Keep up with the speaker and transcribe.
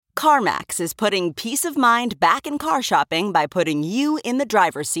CarMax is putting peace of mind back in car shopping by putting you in the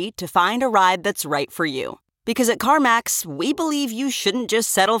driver's seat to find a ride that's right for you. Because at CarMax, we believe you shouldn't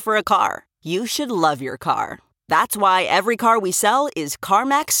just settle for a car. You should love your car. That's why every car we sell is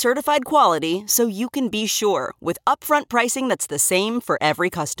CarMax certified quality, so you can be sure with upfront pricing that's the same for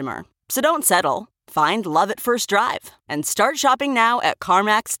every customer. So don't settle. Find love at first drive and start shopping now at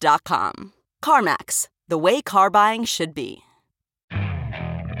CarMax.com. CarMax, the way car buying should be.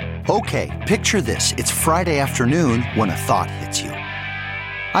 Okay, picture this. It's Friday afternoon when a thought hits you.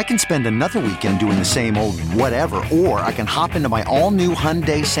 I can spend another weekend doing the same old whatever, or I can hop into my all-new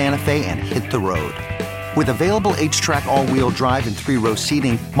Hyundai Santa Fe and hit the road. With available H-Track all-wheel drive and 3-row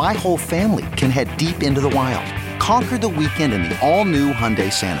seating, my whole family can head deep into the wild. Conquer the weekend in the all-new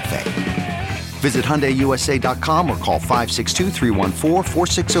Hyundai Santa Fe. Visit HyundaiUSA.com or call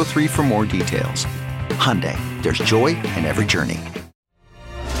 562-314-4603 for more details. Hyundai, there's joy in every journey.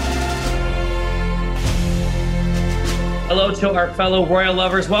 Hello to our fellow royal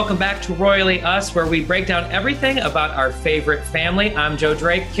lovers. Welcome back to Royally Us, where we break down everything about our favorite family. I'm Joe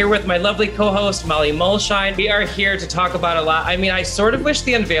Drake, here with my lovely co-host, Molly Mulshine. We are here to talk about a lot. I mean, I sort of wish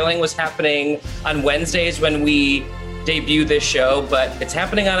the unveiling was happening on Wednesdays when we debut this show, but it's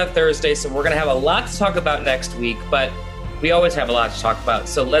happening on a Thursday, so we're going to have a lot to talk about next week, but we always have a lot to talk about,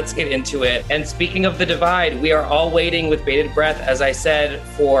 so let's get into it. And speaking of the divide, we are all waiting with bated breath, as I said,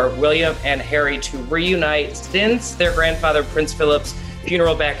 for William and Harry to reunite. Since their grandfather, Prince Philip's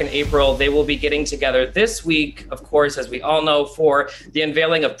funeral back in April, they will be getting together this week, of course, as we all know, for the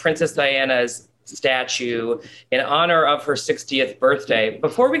unveiling of Princess Diana's statue in honor of her 60th birthday.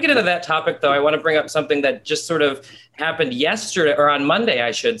 Before we get into that topic, though, I want to bring up something that just sort of happened yesterday, or on Monday,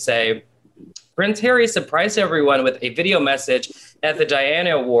 I should say. Prince Harry surprised everyone with a video message at the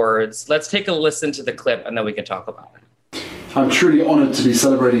Diana Awards. Let's take a listen to the clip and then we can talk about it. I'm truly honoured to be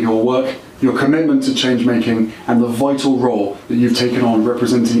celebrating your work, your commitment to change making, and the vital role that you've taken on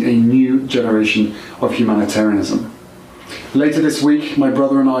representing a new generation of humanitarianism. Later this week, my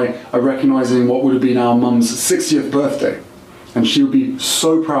brother and I are recognising what would have been our mum's 60th birthday, and she would be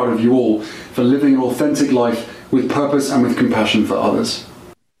so proud of you all for living an authentic life with purpose and with compassion for others.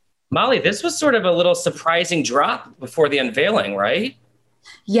 Molly, this was sort of a little surprising drop before the unveiling, right?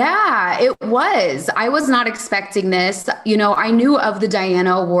 Yeah, it was. I was not expecting this. You know, I knew of the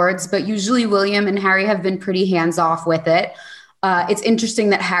Diana Awards, but usually William and Harry have been pretty hands-off with it. It's interesting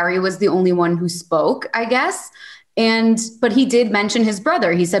that Harry was the only one who spoke, I guess. But he did mention his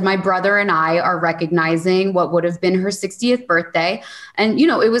brother. He said, my brother and I are recognizing what would have been her 60th birthday. And, you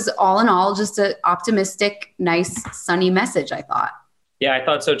know, it was all in all just an optimistic, nice, sunny message, I thought. Yeah, I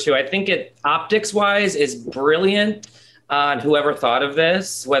thought so too. I think it optics-wise is brilliant on whoever thought of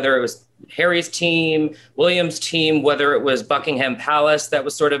this, whether it was Harry's team, William's team, whether it was Buckingham Palace that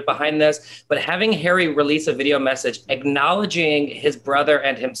was sort of behind this. But having Harry release a video message acknowledging his brother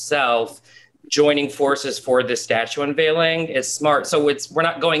and himself joining forces for this statue unveiling is smart. So we're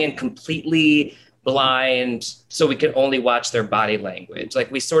not going in completely blind so we can only watch their body language. Like,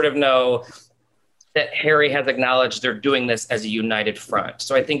 we sort of know that Harry has acknowledged they're doing this as a united front.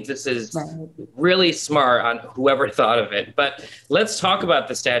 So I think this is really smart on whoever thought of it. But let's talk about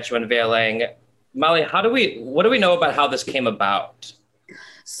the statue unveiling. Molly, what do we know about how this came about?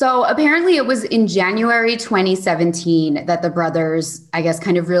 So apparently it was in January 2017 that the brothers, I guess,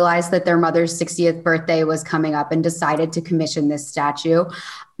 kind of realized that their mother's 60th birthday was coming up and decided to commission this statue.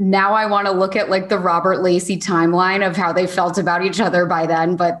 Now I want to look at like the Robert Lacey timeline of how they felt about each other by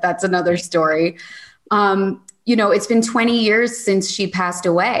then, but that's another story. You know, it's been 20 years since she passed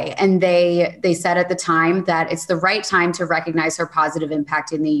away, and they said at the time that it's the right time to recognize her positive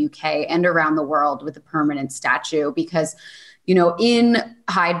impact in the UK and around the world with a permanent statue, because, you know, in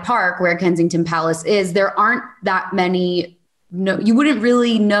Hyde Park, where Kensington Palace is, there aren't that many. No, you wouldn't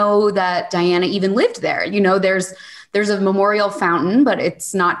really know that Diana even lived there. You know, there's a memorial fountain, but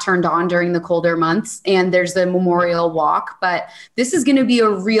it's not turned on during the colder months. And there's the memorial walk. But this is going to be a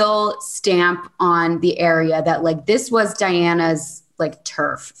real stamp on the area that, like, this was Diana's, like,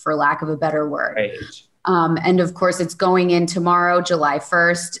 turf, for lack of a better word. Right. And of course, it's going in tomorrow, July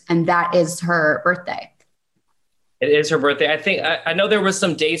 1st, and that is her birthday. It is her birthday. I know there was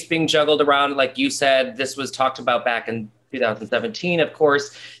some dates being juggled around. Like you said, this was talked about back in 2017, of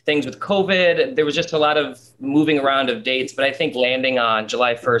course, things with COVID. There was just a lot of moving around of dates, but I think landing on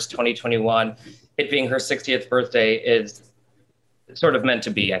July 1st, 2021, it being her 60th birthday is sort of meant to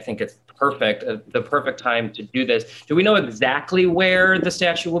be. I think it's perfect, the perfect time to do this. Do we know exactly where the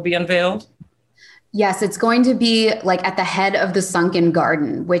statue will be unveiled? Yes, it's going to be like at the head of the sunken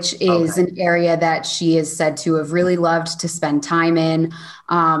garden, which is an area that she is said to have really loved to spend time in.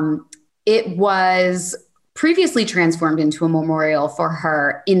 It was previously transformed into a memorial for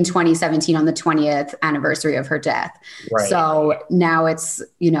her in 2017 on the 20th anniversary of her death. Right. So now it's,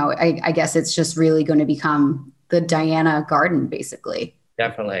 I guess it's just really going to become the Diana Garden, basically.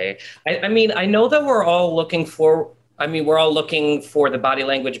 Definitely. I mean, I know that we're all looking for the body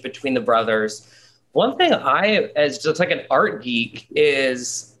language between the brothers. One thing as just like an art geek,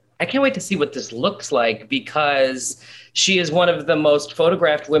 is I can't wait to see what this looks like, because she is one of the most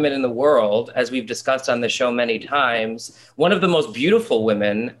photographed women in the world, as we've discussed on the show many times, one of the most beautiful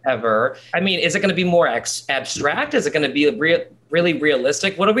women ever. I mean, is it going to be more abstract? Is it going to be really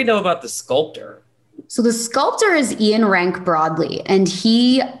realistic? What do we know about the sculptor? So the sculptor is Ian Rank Broadley, and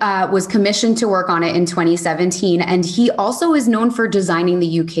he was commissioned to work on it in 2017. And he also is known for designing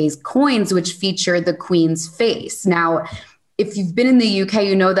the UK's coins, which feature the Queen's face. Now, if you've been in the UK,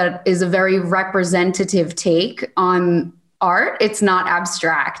 you know that is a very representative take on art. It's not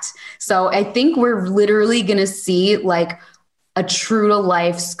abstract. So I think we're literally going to see like a true to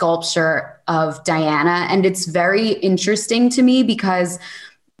life sculpture of Diana. And it's very interesting to me because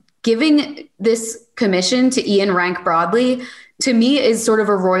giving this commission to Ian Rank Broadley, to me, is sort of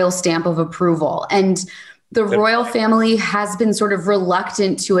a royal stamp of approval. And the royal family has been sort of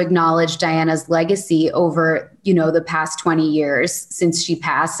reluctant to acknowledge Diana's legacy over, the past 20 years since she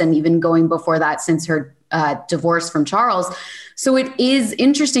passed, and even going before that, since her divorce from Charles. So it is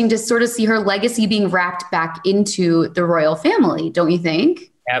interesting to sort of see her legacy being wrapped back into the royal family, don't you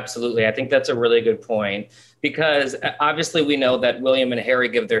think? Absolutely. I think that's a really good point, because obviously we know that William and Harry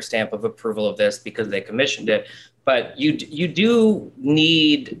give their stamp of approval of this because they commissioned it. But you do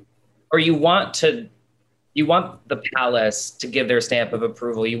need, or you want the palace to give their stamp of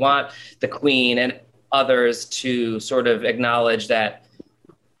approval. You want the Queen and others to sort of acknowledge that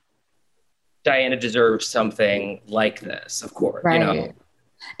Diana deserves something like this, of course. Right.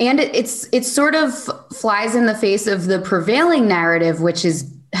 And it sort of flies in the face of the prevailing narrative, which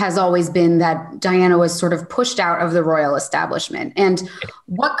has always been that Diana was sort of pushed out of the royal establishment. And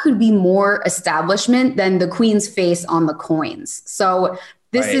what could be more establishment than the Queen's face on the coins? So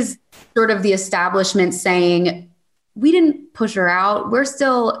this is sort of the establishment saying, we didn't push her out. We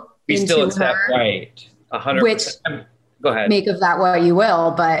still accept, right? 100%. Which, go ahead. Make of that what you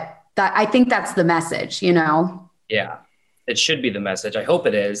will, but I think that's the message, Yeah, it should be the message. I hope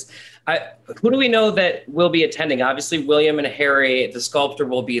it is. Who do we know that will be attending? Obviously, William and Harry, the sculptor,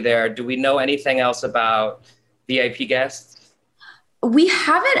 will be there. Do we know anything else about VIP guests? We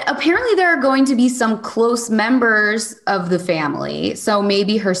haven't. Apparently, there are going to be some close members of the family. So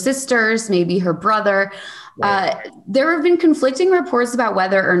maybe her sisters, maybe her brother. Right. There have been conflicting reports about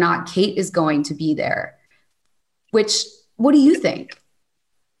whether or not Kate is going to be there. What do you think?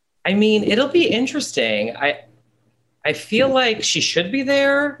 I mean, it'll be interesting. I feel like she should be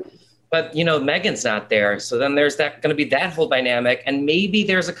there, but Meghan's not there. So then there's going to be that whole dynamic. And maybe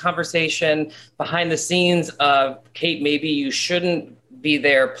there's a conversation behind the scenes of, Kate, maybe you shouldn't be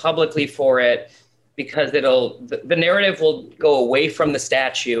there publicly for it, because the narrative will go away from the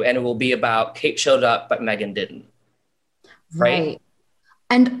statue and it will be about Kate showed up, but Meghan didn't. Right.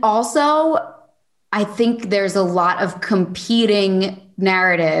 And also, I think there's a lot of competing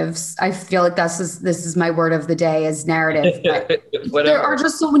narratives. I feel like this is my word of the day, is narrative. But there are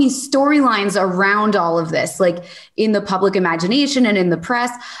just so many storylines around all of this, like in the public imagination and in the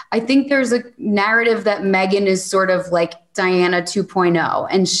press. I think there's a narrative that Meghan is sort of like Diana 2.0,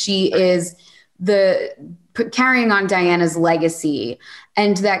 and she is carrying on Diana's legacy,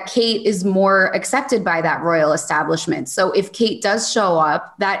 and that Kate is more accepted by that royal establishment. So if Kate does show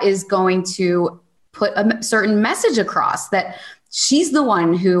up, that is going to put a certain message across, that she's the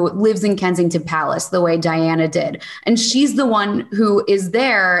one who lives in Kensington Palace the way Diana did. And she's the one who is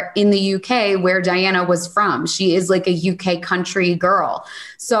there in the UK where Diana was from. She is like a UK country girl.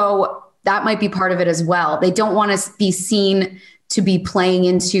 So that might be part of it as well. They don't want to be seen to be playing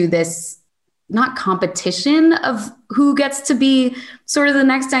into this, not competition of who gets to be sort of the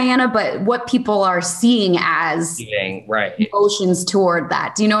next Diana, but what people are seeing as emotions toward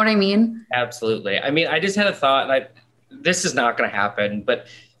that. Do you know what I mean? Absolutely. I mean, I just had a thought, and this is not going to happen, but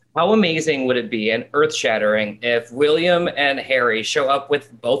how amazing would it be and earth-shattering if William and Harry show up with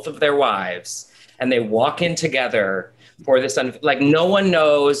both of their wives and they walk in together for this, like no one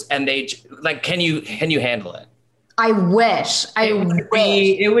knows, and they like, can you handle it? I wish.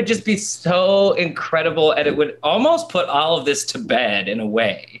 It would just be so incredible, and it would almost put all of this to bed in a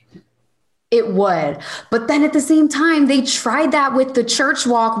way. It would. But then at the same time, they tried that with the church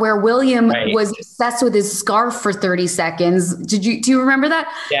walk where William was obsessed with his scarf for 30 seconds. Do you remember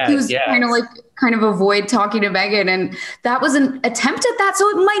that? He was trying to kind of avoid talking to Meghan. And that was an attempt at that. So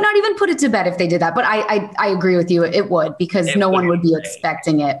it might not even put it to bed if they did that. But I agree with you. It would, because no one would be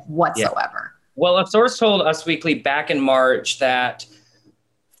expecting it whatsoever. Yeah. Well, a source told Us Weekly back in March that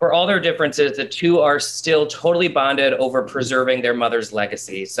for all their differences, the two are still totally bonded over preserving their mother's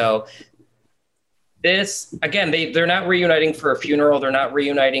legacy. So this, again, they're not reuniting for a funeral. They're not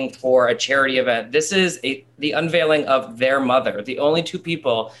reuniting for a charity event. This is the unveiling of their mother. The only two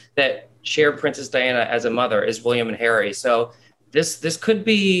people that share Princess Diana as a mother is William and Harry. So this could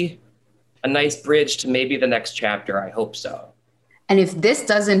be a nice bridge to maybe the next chapter. I hope so. And if this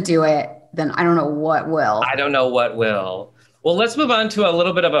doesn't do it, then I don't know what will. I don't know what will. Well, let's move on to a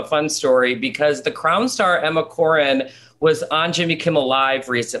little bit of a fun story, because the Crown star Emma Corrin was on Jimmy Kimmel Live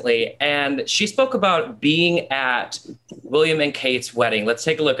recently, and she spoke about being at William and Kate's wedding. Let's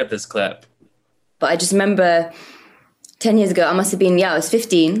take a look at this clip. But I just remember 10 years ago, I must have been, I was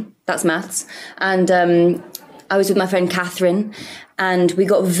 15, that's maths, and I was with my friend Catherine, and we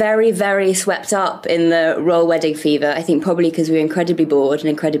got very, very swept up in the royal wedding fever, I think probably because we were incredibly bored and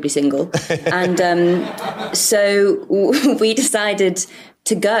incredibly single. And so we decided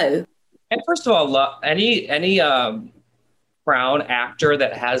to go. And first of all, any Crown actor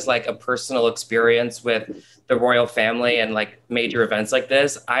that has like a personal experience with the royal family and like major events like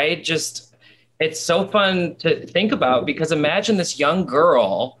this, it's so fun to think about, because imagine this young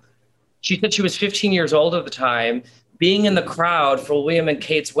girl, she said she was 15 years old at the time, being in the crowd for William and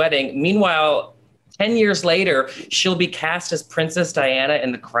Kate's wedding. Meanwhile, 10 years later, she'll be cast as Princess Diana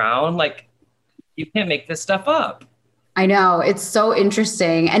in The Crown. Like, you can't make this stuff up. I know. It's so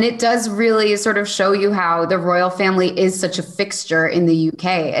interesting. And it does really sort of show you how the royal family is such a fixture in the UK.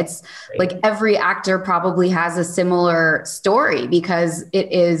 It's like every actor probably has a similar story, because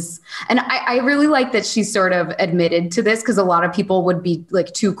it is. And I really like that she sort of admitted to this, because a lot of people would be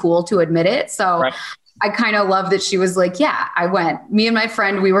like too cool to admit it. So I kind of love that she was like, yeah, I went. Me and my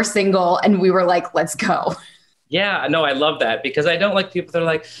friend, we were single and we were like, let's go. Yeah, no, I love that, because I don't like people that are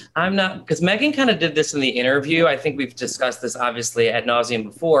like, I'm not, because Meghan kind of did this in the interview. I think we've discussed this obviously ad nauseum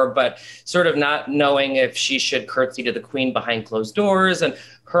before, but sort of not knowing if she should curtsy to the Queen behind closed doors. And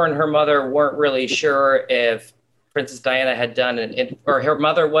her mother weren't really sure if Princess Diana had done or her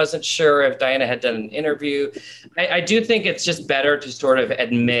mother wasn't sure if Diana had done an interview. I do think it's just better to sort of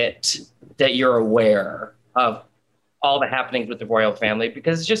admit that you're aware of all the happenings with the royal family,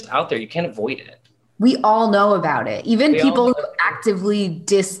 because it's just out there. You can't avoid it. We all know about it. Even people who actively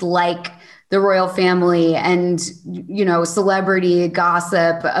dislike the royal family and, celebrity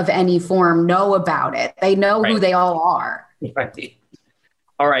gossip of any form know about it. They know who they all are. Right.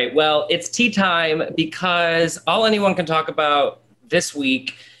 All right. Well, it's tea time, because all anyone can talk about this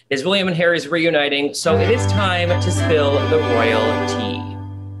week is William and Harry's reuniting. So it is time to spill the royal tea.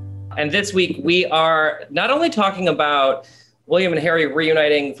 And this week we are not only talking about William and Harry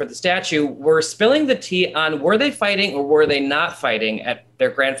reuniting for the statue, we're spilling the tea on, were they fighting or were they not fighting at their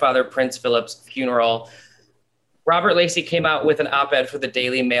grandfather Prince Philip's funeral? Robert Lacey came out with an op-ed for the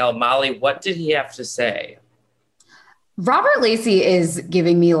Daily Mail. Molly, what did he have to say? Robert Lacey is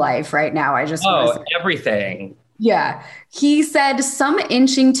giving me life right now. Everything. Yeah. He said some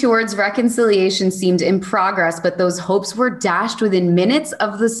inching towards reconciliation seemed in progress, but those hopes were dashed within minutes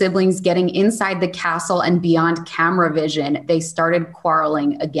of the siblings getting inside the castle and beyond camera vision. They started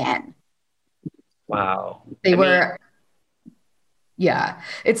quarreling again. Wow. It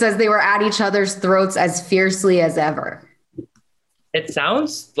says they were at each other's throats as fiercely as ever. It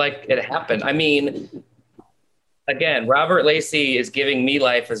sounds like it happened. I mean, again, Robert Lacey is giving me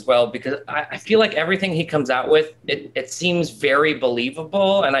life as well, because I feel like everything he comes out with, it seems very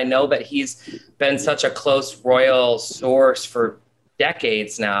believable. And I know that he's been such a close royal source for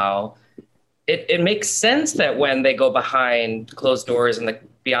decades now. It makes sense that when they go behind closed doors and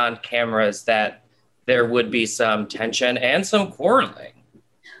beyond cameras, that there would be some tension and some quarreling.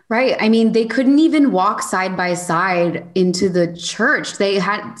 Right. I mean, they couldn't even walk side by side into the church.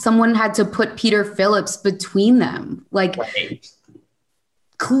 Someone had to put Peter Phillips between them.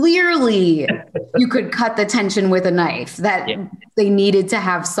 Clearly you could cut the tension with a knife, that they needed to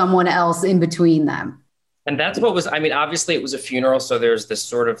have someone else in between them. And that's what was, obviously it was a funeral. So there's this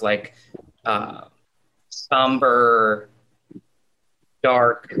sort of somber,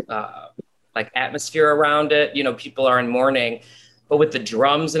 dark, atmosphere around it. People are in mourning. But with the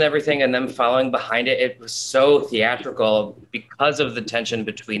drums and everything and them following behind it, it was so theatrical because of the tension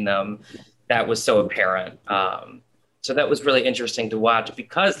between them that was so apparent. So that was really interesting to watch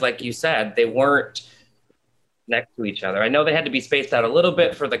because, like you said, they weren't next to each other. I know they had to be spaced out a little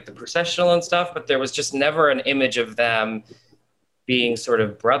bit for like the processional and stuff, but there was just never an image of them being sort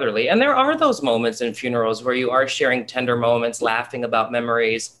of brotherly. And there are those moments in funerals where you are sharing tender moments, laughing about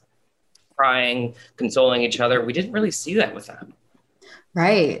memories, crying, consoling each other. We didn't really see that with them.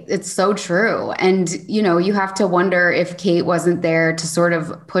 Right. It's so true. And, you have to wonder if Kate wasn't there to sort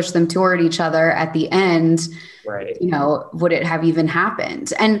of push them toward each other at the end. Right. Would it have even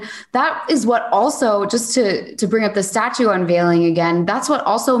happened? And that is what also, just to bring up the statue unveiling again, that's what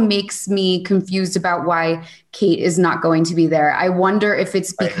also makes me confused about why Kate is not going to be there. I wonder if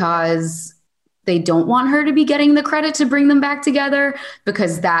it's because they don't want her to be getting the credit to bring them back together,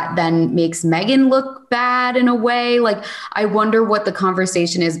 because that then makes Meghan look bad in a way. Like, I wonder what the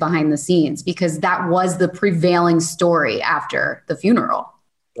conversation is behind the scenes, because that was the prevailing story after the funeral.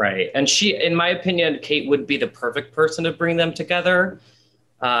 Right. And she, in my opinion, Kate would be the perfect person to bring them together.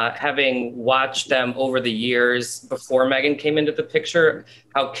 Having watched them over the years before Meghan came into the picture,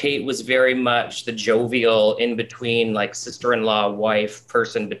 how Kate was very much the jovial in-between, like sister-in-law, wife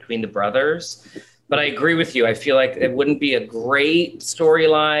person between the brothers. But I agree with you. I feel like it wouldn't be a great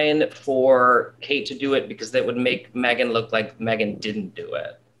storyline for Kate to do it, because that would make Meghan look like Meghan didn't do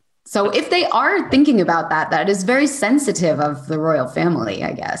it. So if they are thinking about that, that is very sensitive of the royal family,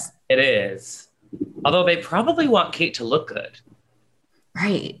 I guess. It is. Although they probably want Kate to look good.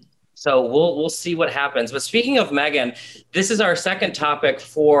 Right. So we'll see what happens. But speaking of Meghan, this is our second topic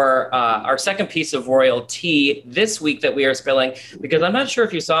for our second piece of royal tea this week that we are spilling, because I'm not sure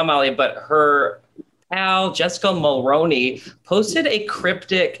if you saw, Molly, but her pal Jessica Mulroney posted a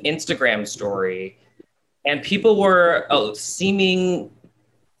cryptic Instagram story, and people were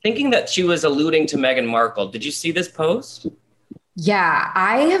thinking that she was alluding to Meghan Markle. Did you see this post? Yeah,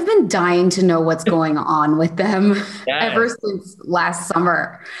 I have been dying to know what's going on with them ever since last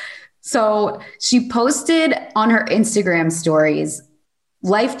summer. So she posted on her Instagram stories,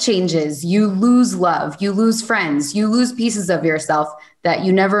 life changes, you lose love, you lose friends, you lose pieces of yourself that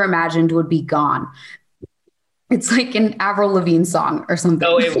you never imagined would be gone. It's like an Avril Lavigne song or something.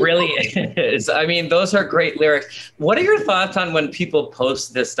 Oh, it really is. I mean, those are great lyrics. What are your thoughts on when people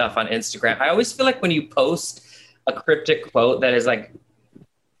post this stuff on Instagram? I always feel like when you post a cryptic quote that is like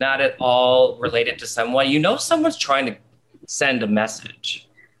not at all related to someone, someone's trying to send a message.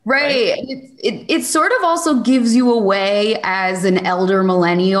 Right. It sort of also gives you away as an elder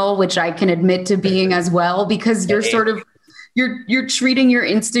millennial, which I can admit to being as well, because you're sort of, you're treating your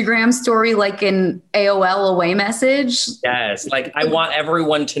Instagram story like an AOL away message. Yes. Like, I want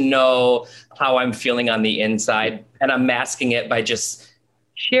everyone to know how I'm feeling on the inside, and I'm masking it by just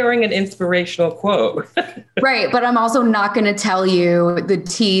sharing an inspirational quote. Right. But I'm also not going to tell you the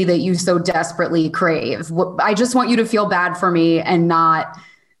tea that you so desperately crave. I just want you to feel bad for me and not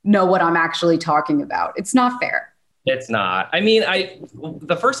know what I'm actually talking about. It's not fair. It's not. I mean,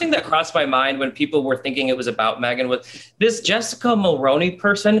 the first thing that crossed my mind when people were thinking it was about Meghan was this Jessica Mulroney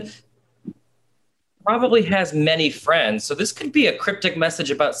person probably has many friends. So this could be a cryptic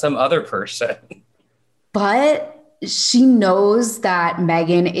message about some other person. But she knows that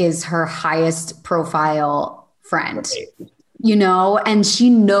Meghan is her highest profile friend, right. And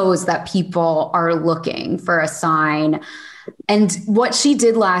she knows that people are looking for a sign. And what she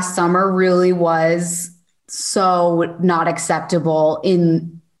did last summer really was so not acceptable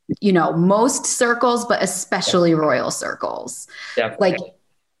in, most circles, but especially royal circles. Definitely. Like,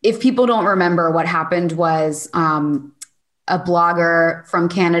 if people don't remember, what happened was a blogger from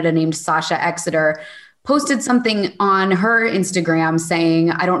Canada named Sasha Exeter posted something on her Instagram saying,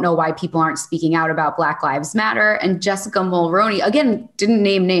 I don't know why people aren't speaking out about Black Lives Matter. And Jessica Mulroney, again, didn't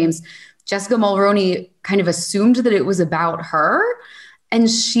name names. Jessica Mulroney kind of assumed that it was about her. And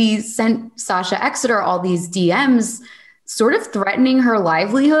she sent Sasha Exeter all these DMs sort of threatening her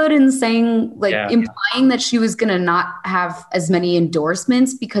livelihood and saying, implying that she was going to not have as many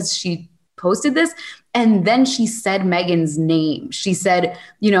endorsements because she posted this. And then she said Meghan's name. She said,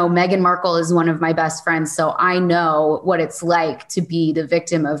 Meghan Markle is one of my best friends, so I know what it's like to be the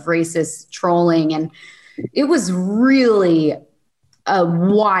victim of racist trolling. And it was really a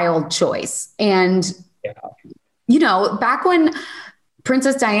wild choice. And, back when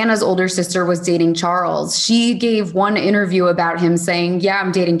Princess Diana's older sister was dating Charles, she gave one interview about him saying, yeah,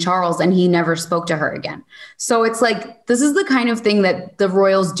 I'm dating Charles, and he never spoke to her again. So it's like, this is the kind of thing that the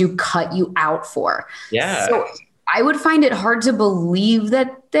royals do cut you out for. Yeah. So I would find it hard to believe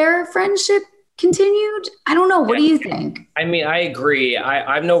that their friendship continued. I don't know. What do you think? I mean, I agree.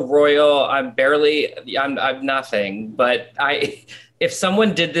 I'm no royal. I'm nothing. But if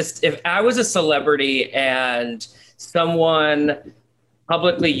someone did this, if I was a celebrity and someone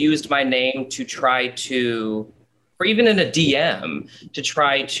publicly used my name to try to, or even in a DM, to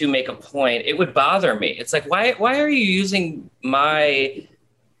try to make a point, it would bother me. It's like, why are you using my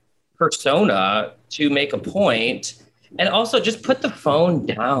persona to make a point? And also just put the phone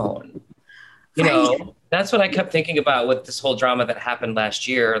down. You know, that's what I kept thinking about with this whole drama that happened last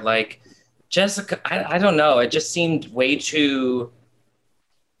year. Like, Jessica, I don't know. It just seemed way too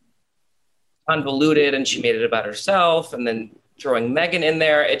convoluted, and she made it about herself, and then throwing Megan in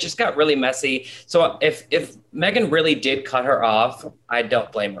there, it just got really messy. So if Megan really did cut her off, I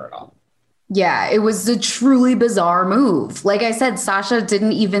don't blame her at all. Yeah, it was a truly bizarre move. Like I said, Sasha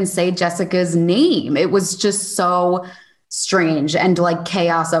didn't even say Jessica's name. It was just so strange and like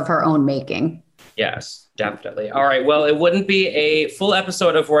chaos of her own making. Yes, definitely. All right. Well, it wouldn't be a full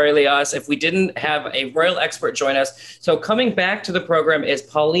episode of Royally Us if we didn't have a royal expert join us. So coming back to the program is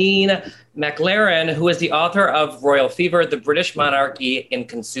Pauline McLaren, who is the author of Royal Fever, The British Monarchy in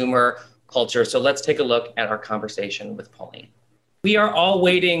Consumer Culture. So let's take a look at our conversation with Pauline. We are all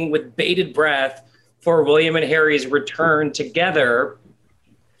waiting with bated breath for William and Harry's return together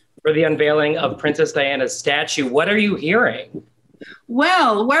for the unveiling of Princess Diana's statue. What are you hearing?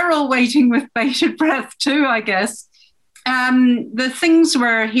 Well, we're all waiting with bated breath too, I guess. The things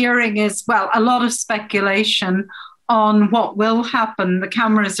we're hearing is, well, a lot of speculation on what will happen. The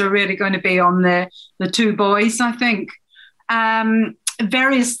cameras are really going to be on the two boys, I think.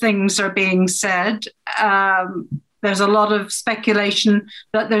 Various things are being said. There's a lot of speculation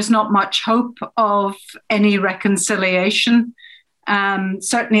that there's not much hope of any reconciliation.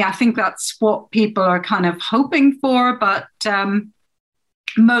 Certainly, I think that's what people are kind of hoping for, but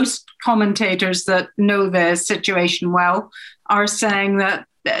most commentators that know the situation well are saying that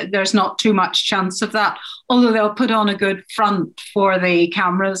there's not too much chance of that, although they'll put on a good front for the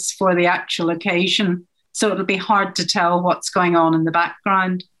cameras for the actual occasion. So it'll be hard to tell what's going on in the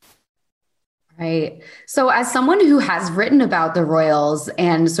background. Right. So as someone who has written about the royals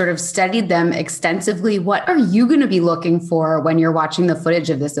and sort of studied them extensively, what are you going to be looking for when you're watching the footage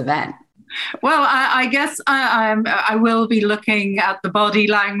of this event? Well, I guess I will be looking at the body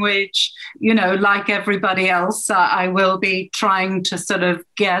language, you know, like everybody else. I will be trying to sort of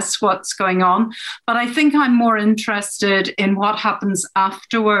guess what's going on. But I think I'm more interested in what happens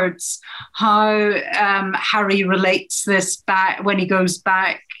afterwards, how Harry relates this back when he goes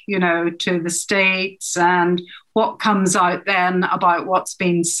back, you know, to the States, and what comes out then about what's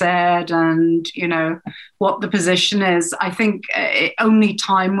been said and, you know, what the position is. I think only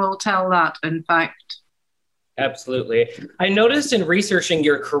time will tell that, in fact. Absolutely. I noticed in researching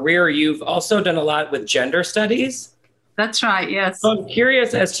your career, you've also done a lot with gender studies. That's right, yes. So I'm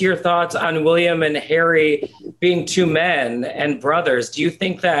curious as to your thoughts on William and Harry being two men and brothers. Do you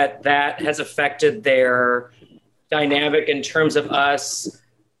think that that has affected their dynamic in terms of us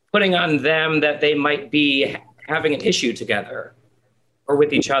putting on them that they might be having an issue together or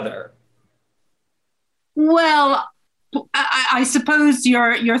with each other? Well, I suppose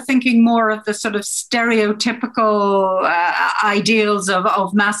you're thinking more of the sort of stereotypical ideals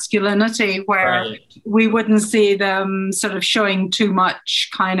of masculinity, where we wouldn't see them sort of showing too much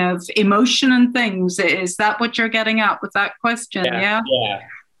kind of emotion and things. Is that what you're getting at with that question? Yeah.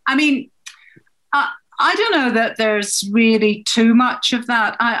 I mean, I don't know that there's really too much of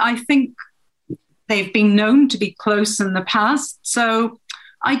that. I think they've been known to be close in the past, so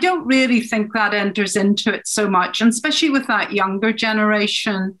I don't really think that enters into it so much, and especially with that younger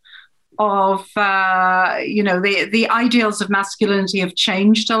generation of, you know, the ideals of masculinity have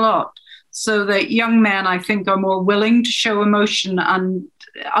changed a lot. So that young men, I think, are more willing to show emotion, and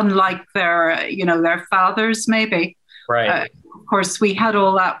unlike their, you know, their fathers, maybe. Right. Of course, we had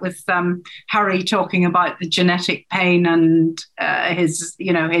all that with Harry talking about the genetic pain and his,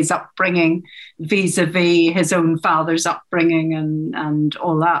 you know, his upbringing vis-a-vis his own father's upbringing and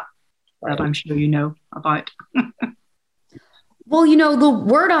all that, that I'm sure you know about. Well, you know, the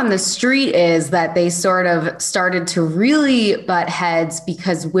word on the street is that they sort of started to really butt heads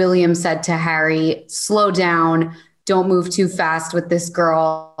because William said to Harry, slow down, don't move too fast with this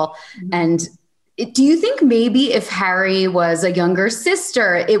girl. And do you think maybe if Harry was a younger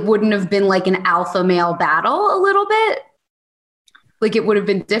sister, it wouldn't have been like an alpha male battle a little bit? Like it would have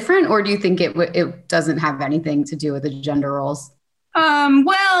been different? Or do you think it doesn't have anything to do with the gender roles? Well,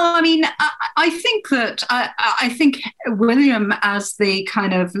 I mean, I think that I think William, as the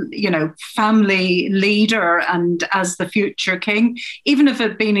kind of, you know, family leader and as the future king, even if it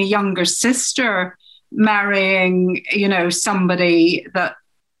had been a younger sister marrying, you know, somebody that,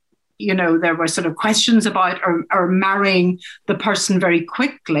 there were sort of questions about or marrying the person very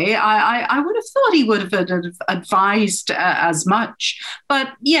quickly, I would have thought he would have advised as much.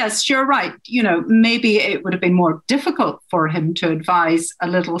 But yes, you're right. Maybe it would have been more difficult for him to advise a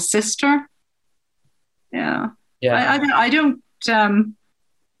little sister. Yeah. Yeah. I don't.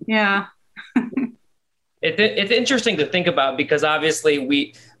 Yeah. It's interesting to think about, because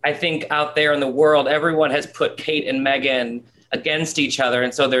obviously I think out there in the world, everyone has put Kate and Meghan against each other.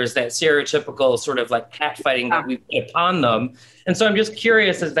 And so there's that stereotypical sort of like catfighting that we put upon them. And so I'm just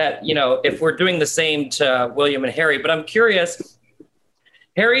curious is that, if we're doing the same to William and Harry, but I'm curious,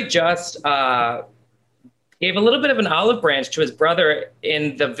 Harry just gave a little bit of an olive branch to his brother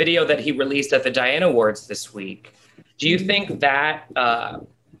in the video that he released at the Diana Awards this week. Do you think that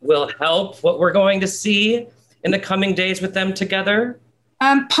will help what we're going to see in the coming days with them together?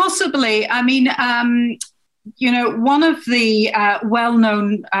 Possibly. I mean, one of the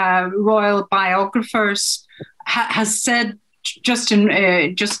well-known royal biographers has said just in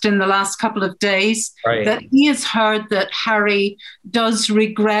the last couple of days that he has heard that Harry does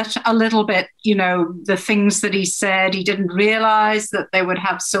regret a little bit, the things that he said. He didn't realize that they would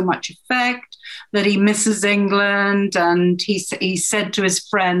have so much effect, that he misses England, and he said to his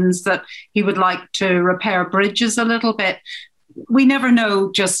friends that he would like to repair bridges a little bit. We never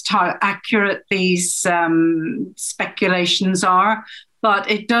know just how accurate these speculations are,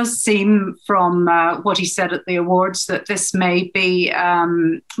 but it does seem from what he said at the awards that this may be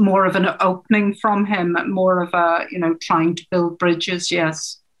more of an opening from him, more of a, trying to build bridges.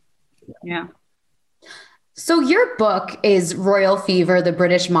 Yes. Yeah. So your book is Royal Fever, the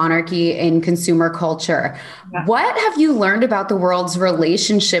British Monarchy in Consumer Culture. Yeah. What have you learned about the world's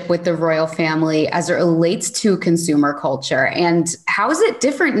relationship with the royal family as it relates to consumer culture? And how is it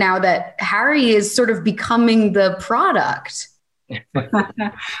different now that Harry is sort of becoming the product?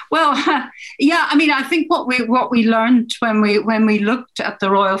 Well, yeah, I mean, I think what we learned when we looked at the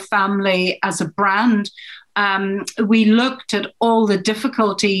royal family as a brand, we looked at all the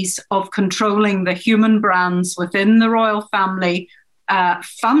difficulties of controlling the human brands within the royal family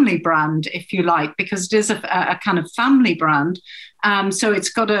brand, if you like, because it is a kind of family brand. So it's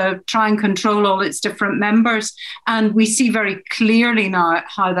got to try and control all its different members. And we see very clearly now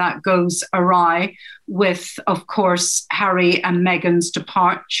how that goes awry with, of course, Harry and Meghan's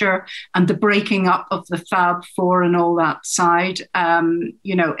departure and the breaking up of the Fab Four and all that side.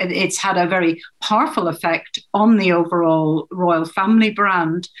 It's had a very powerful effect on the overall royal family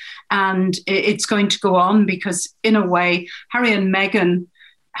brand. And it's going to go on because, in a way, Harry and Meghan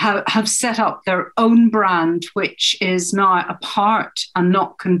have set up their own brand, which is now apart and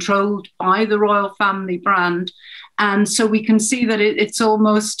not controlled by the royal family brand. And so we can see that it's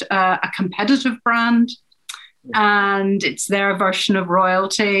almost a competitive brand, and it's their version of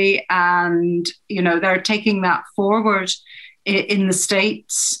royalty. And, they're taking that forward in the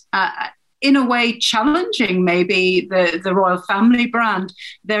States, in a way challenging maybe the royal family brand.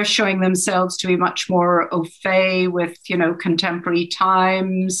 They're showing themselves to be much more au fait with, contemporary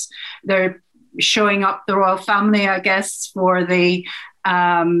times. They're showing up the royal family, I guess, for their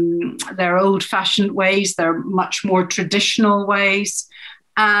old-fashioned ways, their much more traditional ways.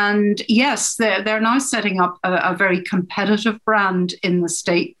 And yes, they're now setting up a very competitive brand in the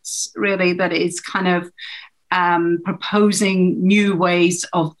States, really, that is kind of proposing new ways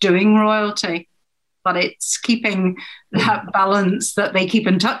of doing royalty, but it's keeping that balance that they keep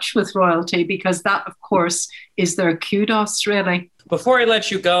in touch with royalty, because that, of course, is their kudos, really. Before I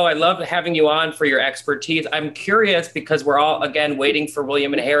let you go, I love having you on for your expertise. I'm curious, because we're all, again, waiting for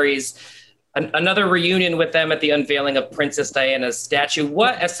William and Harry's another reunion with them at the unveiling of Princess Diana's statue.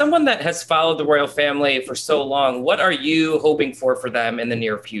 As someone that has followed the royal family for so long, what are you hoping for them in the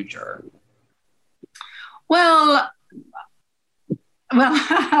near future? Well,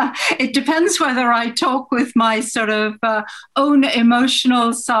 it depends whether I talk with my sort of own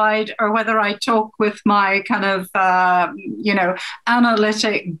emotional side or whether I talk with my kind of,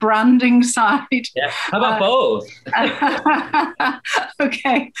 analytic branding side. Yeah. How about both?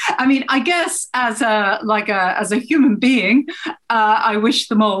 Okay. I mean, I guess as a human being, I wish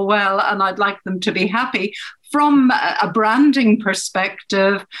them all well and I'd like them to be happy. From a branding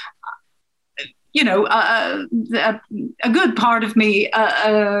perspective, a good part of me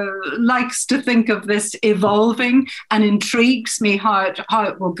likes to think of this evolving and intrigues me how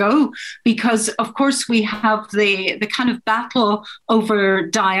it will go, because of course we have the kind of battle over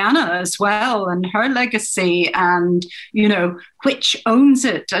Diana as well and her legacy, and which owns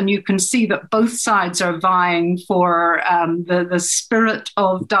it, and you can see that both sides are vying for the spirit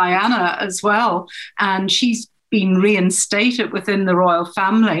of Diana as well, and she's been reinstated within the royal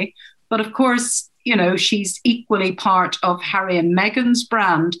family. But of course, you know, she's equally part of Harry and Meghan's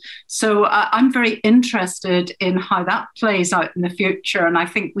brand. So I'm very interested in how that plays out in the future. And I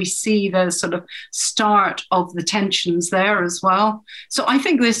think we see the sort of start of the tensions there as well. So I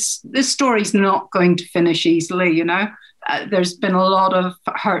think this story's not going to finish easily, you know. There's been a lot of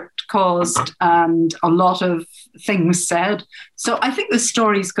hurt caused and a lot of things said. So I think the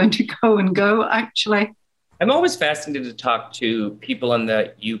story's going to go and go, actually. I'm always fascinated to talk to people in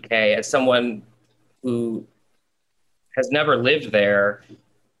the UK as someone who has never lived there.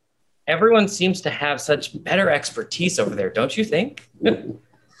 Everyone seems to have such better expertise over there, don't you think?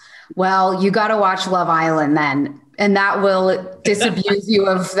 Well, you got to watch Love Island then, and that will disabuse you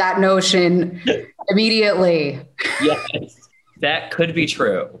of that notion immediately. Yes, that could be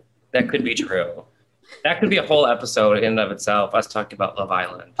true. That could be true. That could be a whole episode in and of itself, us talking about Love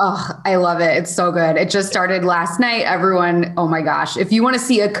Island. Oh, I love it. It's so good. It just started last night. Everyone, oh my gosh. If you want to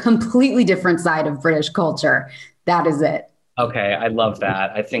see a completely different side of British culture, that is it. Okay, I love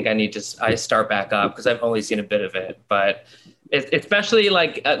that. I think I start back up because I've only seen a bit of it. But especially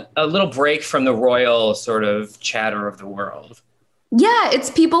like a little break from the royal sort of chatter of the world. Yeah, it's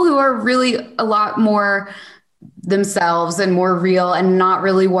people who are really a lot more themselves and more real and not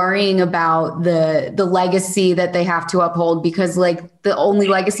really worrying about the legacy that they have to uphold, because like the only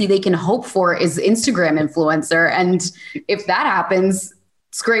legacy they can hope for is Instagram influencer. And if that happens,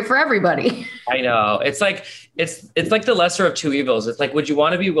 it's great for everybody. I know. It's like the lesser of two evils. It's like, would you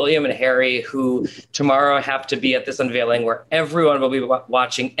want to be William and Harry, who tomorrow have to be at this unveiling where everyone will be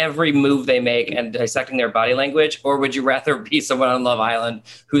watching every move they make and dissecting their body language? Or would you rather be someone on Love Island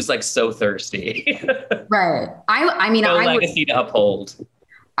who's like so thirsty? Right. I mean, no I legacy to uphold.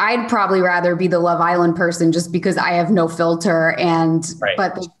 I'd probably rather be the Love Island person just because I have no filter. Right.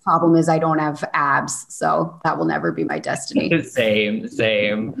 But the problem is I don't have abs. So that will never be my destiny.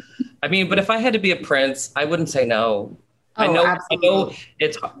 Same. I mean, but if I had to be a prince, I wouldn't say no. Oh, I know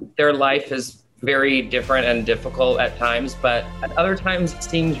their life is very different and difficult at times, but at other times it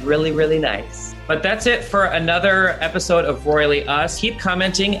seems really, really nice. But that's it for another episode of Royally Us. Keep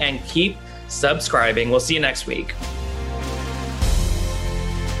commenting and keep subscribing. We'll see you next week.